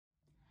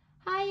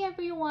Hi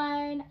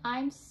everyone,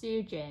 I'm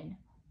Sujin.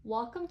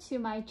 Welcome to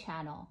my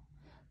channel.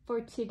 For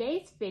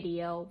today's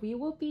video, we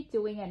will be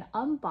doing an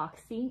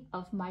unboxing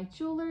of my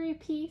jewelry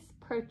piece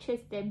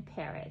purchased in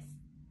Paris.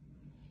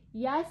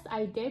 Yes,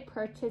 I did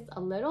purchase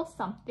a little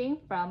something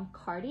from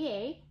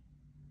Cartier.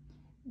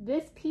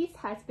 This piece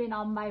has been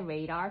on my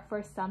radar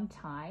for some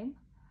time,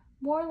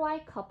 more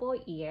like a couple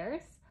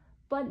years,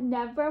 but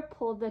never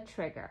pulled the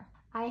trigger.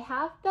 I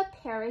have the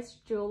Paris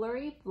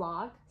jewelry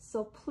vlog,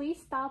 so please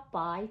stop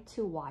by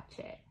to watch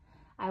it.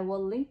 I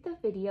will link the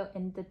video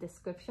in the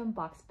description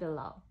box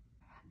below.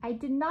 I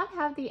did not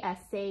have the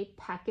essay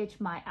package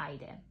my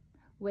item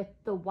with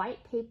the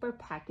white paper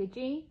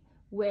packaging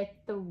with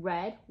the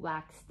red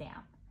wax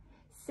stamp,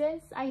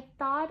 since I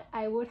thought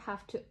I would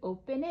have to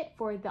open it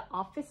for the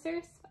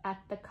officers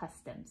at the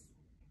customs.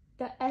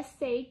 The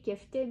essay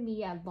gifted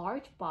me a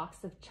large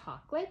box of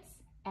chocolates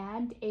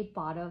and a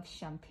bottle of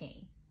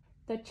champagne.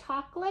 The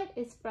chocolate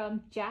is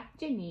from Jack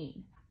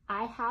Janine.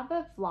 I have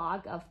a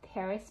vlog of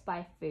Paris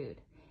by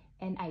food,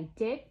 and I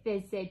did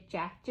visit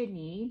Jack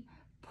Janine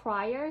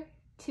prior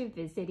to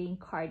visiting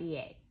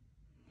Cartier.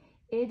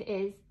 It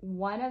is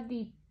one of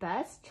the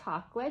best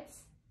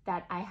chocolates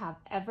that I have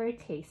ever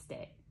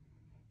tasted.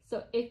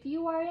 So if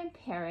you are in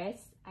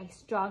Paris, I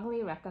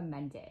strongly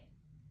recommend it.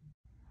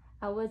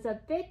 I was a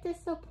bit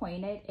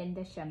disappointed in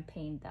the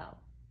champagne though.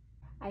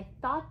 I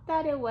thought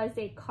that it was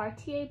a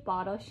Cartier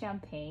bottle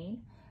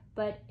champagne,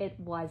 but it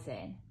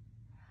wasn't.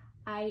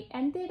 I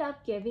ended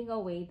up giving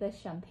away the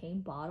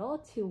champagne bottle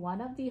to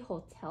one of the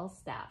hotel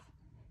staff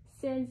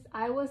since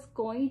I was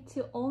going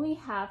to only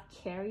have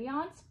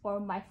carry-ons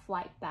for my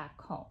flight back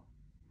home.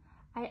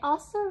 I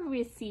also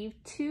received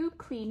 2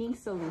 cleaning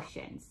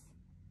solutions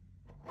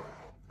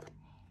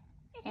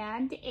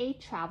and a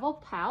travel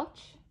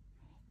pouch,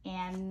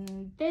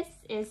 and this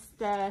is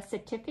the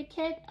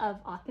certificate of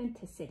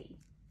authenticity.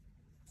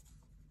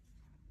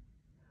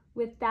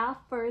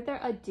 Without further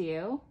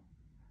ado,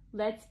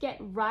 let's get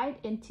right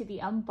into the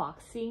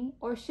unboxing,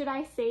 or should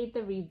I say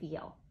the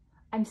reveal.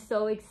 I'm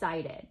so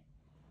excited.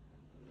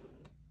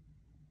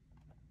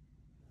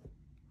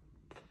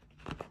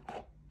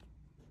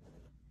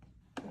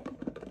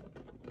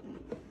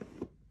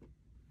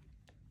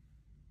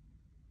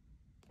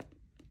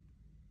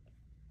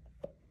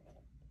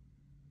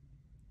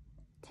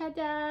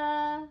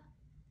 Ta-da!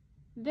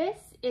 This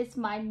is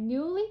my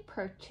newly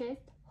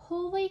purchased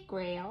Holy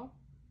Grail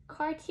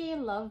Cartier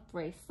Love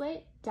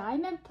Bracelet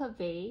Diamond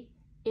Paved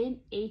in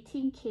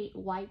 18K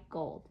white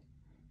gold,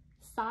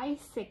 size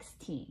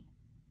 16.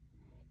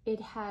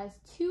 It has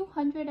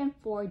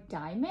 204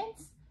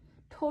 diamonds,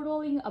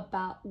 totaling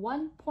about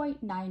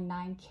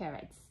 1.99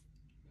 carats.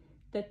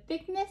 The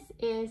thickness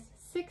is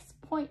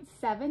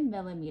 6.7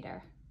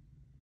 millimeter.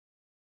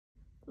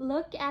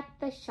 Look at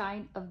the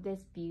shine of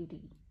this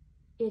beauty.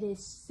 It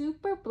is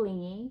super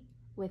blingy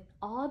with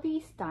all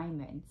these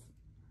diamonds.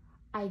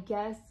 I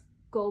guess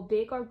go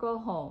big or go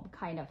home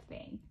kind of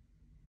thing.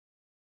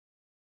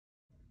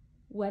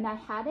 When I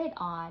had it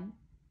on,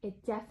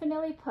 it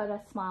definitely put a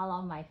smile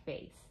on my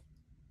face.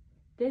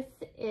 This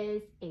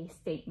is a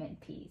statement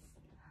piece.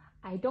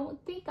 I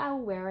don't think I'll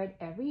wear it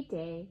every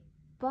day,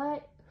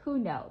 but who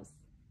knows?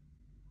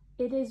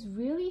 It is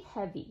really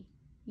heavy.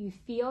 You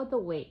feel the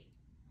weight.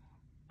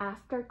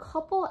 After a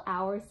couple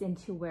hours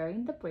into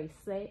wearing the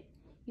bracelet,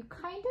 you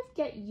kind of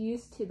get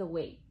used to the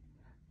weight,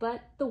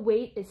 but the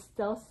weight is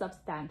still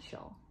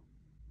substantial.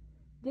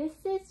 This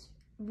is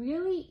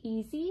really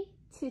easy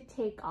to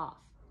take off.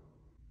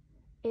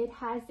 It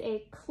has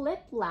a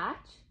clip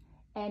latch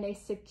and a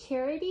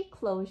security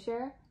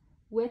closure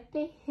with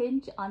a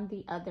hinge on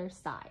the other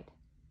side.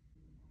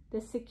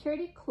 The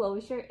security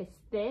closure is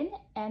thin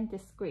and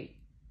discreet.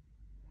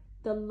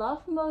 The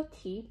love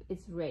motif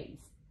is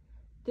raised.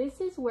 This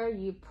is where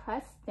you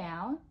press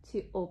down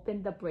to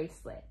open the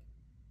bracelet.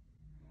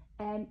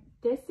 And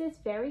this is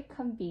very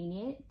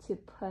convenient to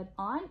put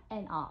on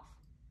and off.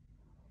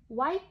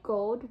 White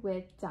gold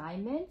with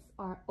diamonds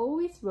are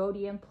always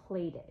rhodium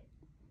plated,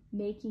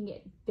 making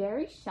it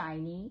very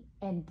shiny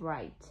and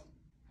bright.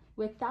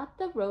 Without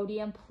the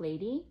rhodium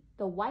plating,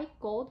 the white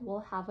gold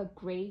will have a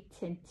gray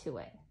tint to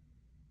it.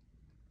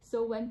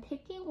 So when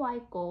picking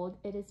white gold,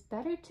 it is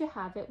better to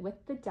have it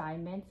with the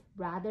diamonds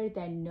rather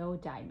than no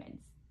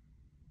diamonds.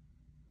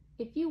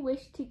 If you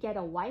wish to get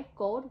a white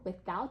gold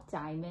without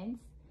diamonds,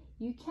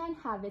 you can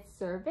have it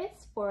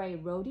serviced for a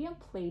rhodium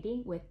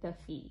plating with the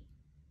fee.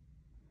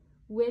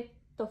 With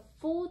the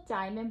full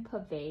diamond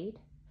paved,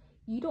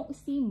 you don't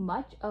see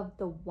much of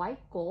the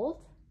white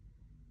gold,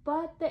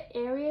 but the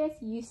areas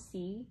you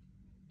see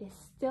is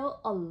still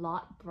a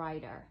lot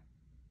brighter.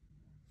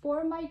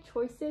 For my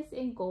choices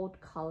in gold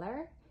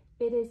color,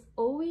 it is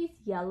always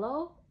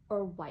yellow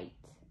or white.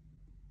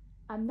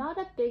 I'm not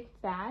a big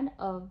fan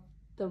of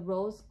the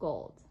rose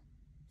gold,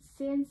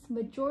 since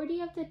majority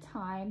of the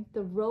time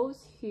the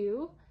rose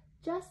hue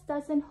just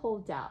doesn't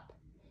hold up.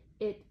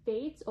 It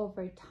fades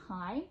over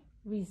time,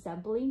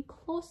 resembling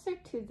closer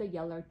to the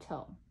yellow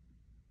tone.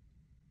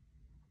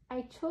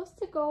 I chose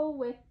to go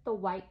with the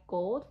white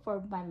gold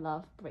for my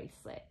love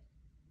bracelet,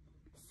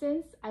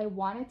 since I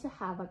wanted to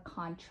have a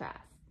contrast,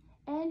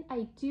 and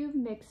I do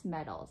mix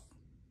metals.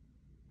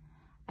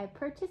 I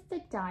purchased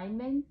the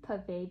diamond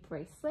paved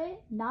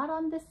bracelet not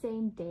on the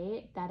same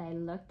day that I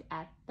looked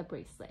at the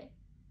bracelet.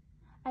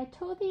 I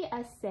told the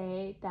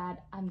SA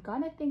that I'm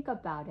gonna think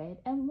about it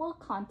and will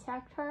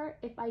contact her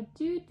if I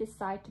do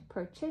decide to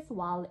purchase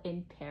while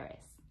in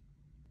Paris.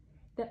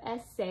 The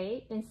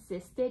SA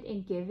insisted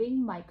in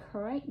giving my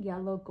current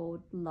yellow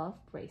gold love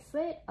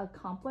bracelet a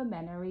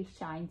complimentary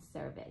shine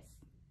service,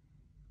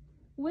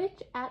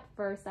 which at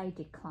first I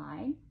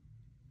declined.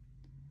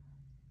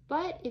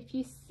 But if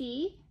you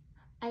see,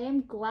 I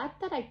am glad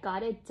that I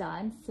got it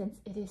done since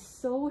it is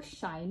so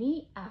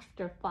shiny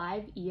after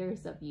 5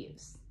 years of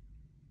use.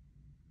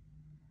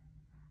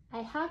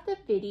 I have the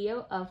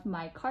video of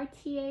my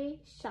Cartier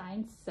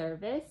shine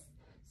service,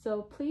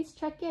 so please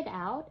check it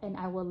out and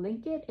I will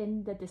link it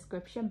in the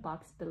description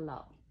box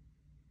below.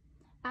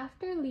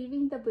 After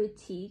leaving the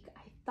boutique,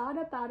 I thought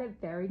about it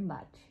very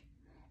much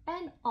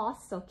and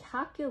also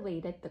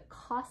calculated the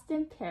cost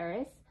in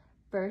Paris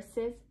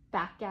versus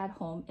back at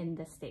home in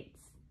the States.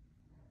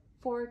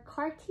 For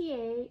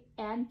Cartier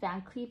and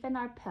Van Cleef &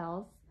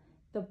 Arpels,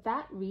 the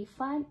VAT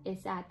refund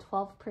is at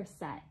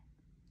 12%.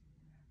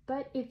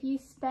 But if you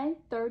spend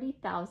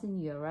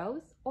 30,000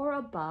 euros or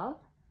above,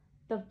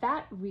 the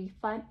VAT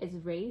refund is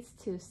raised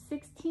to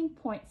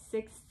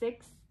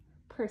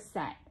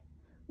 16.66%,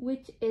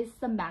 which is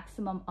the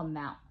maximum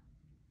amount.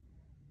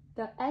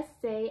 The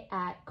SA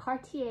at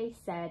Cartier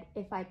said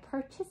if I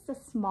purchase the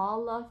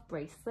small love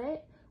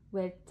bracelet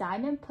with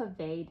diamond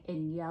paved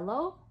in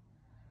yellow,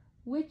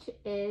 which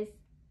is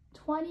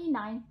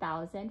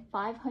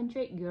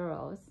 29,500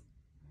 euros,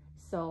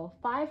 so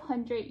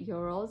 500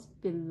 euros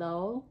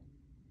below,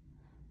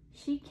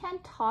 she can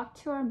talk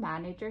to her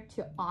manager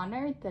to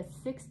honor the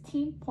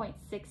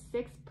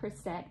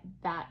 16.66%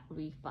 VAT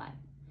refund,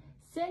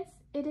 since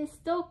it is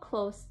still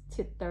close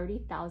to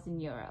 30,000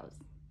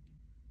 euros.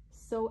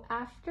 So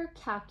after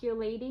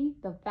calculating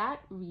the VAT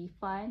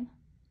refund,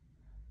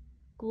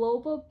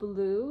 global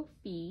blue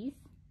fees,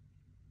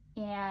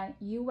 and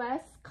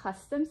US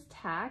customs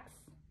tax,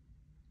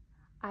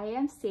 I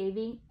am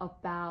saving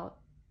about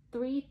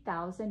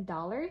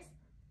 $3,000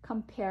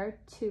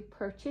 compared to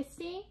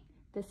purchasing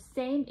the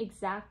same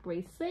exact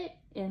bracelet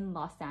in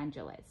Los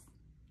Angeles.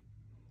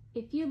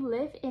 If you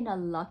live in a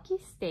lucky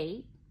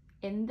state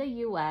in the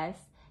US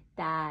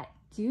that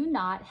do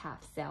not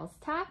have sales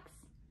tax,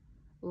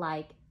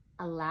 like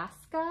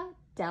Alaska,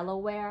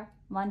 Delaware,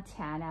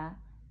 Montana,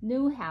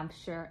 New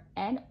Hampshire,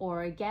 and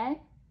Oregon,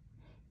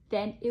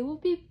 then it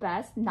would be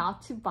best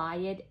not to buy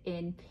it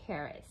in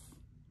Paris.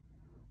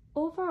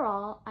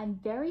 Overall, I'm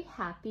very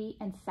happy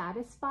and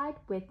satisfied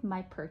with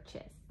my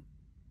purchase.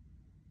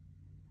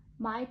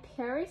 My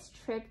Paris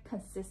trip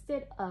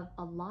consisted of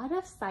a lot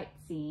of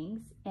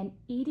sightseeing and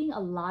eating a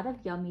lot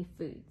of yummy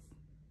foods,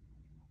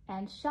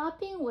 and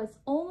shopping was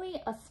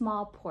only a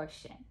small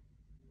portion.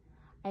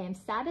 I am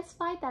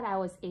satisfied that I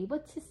was able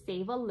to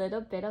save a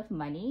little bit of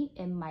money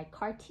in my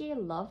Cartier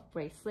Love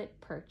bracelet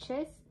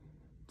purchase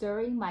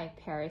during my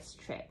Paris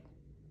trip.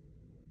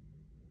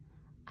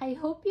 I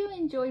hope you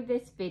enjoyed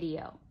this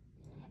video,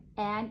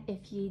 and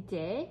if you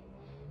did,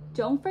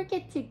 don't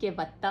forget to give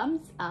a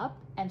thumbs up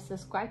and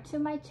subscribe to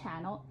my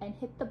channel and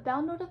hit the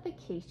bell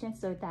notification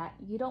so that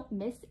you don't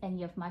miss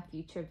any of my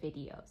future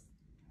videos.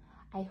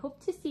 I hope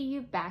to see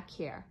you back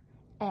here,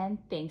 and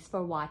thanks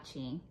for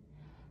watching.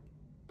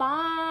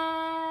 Bye!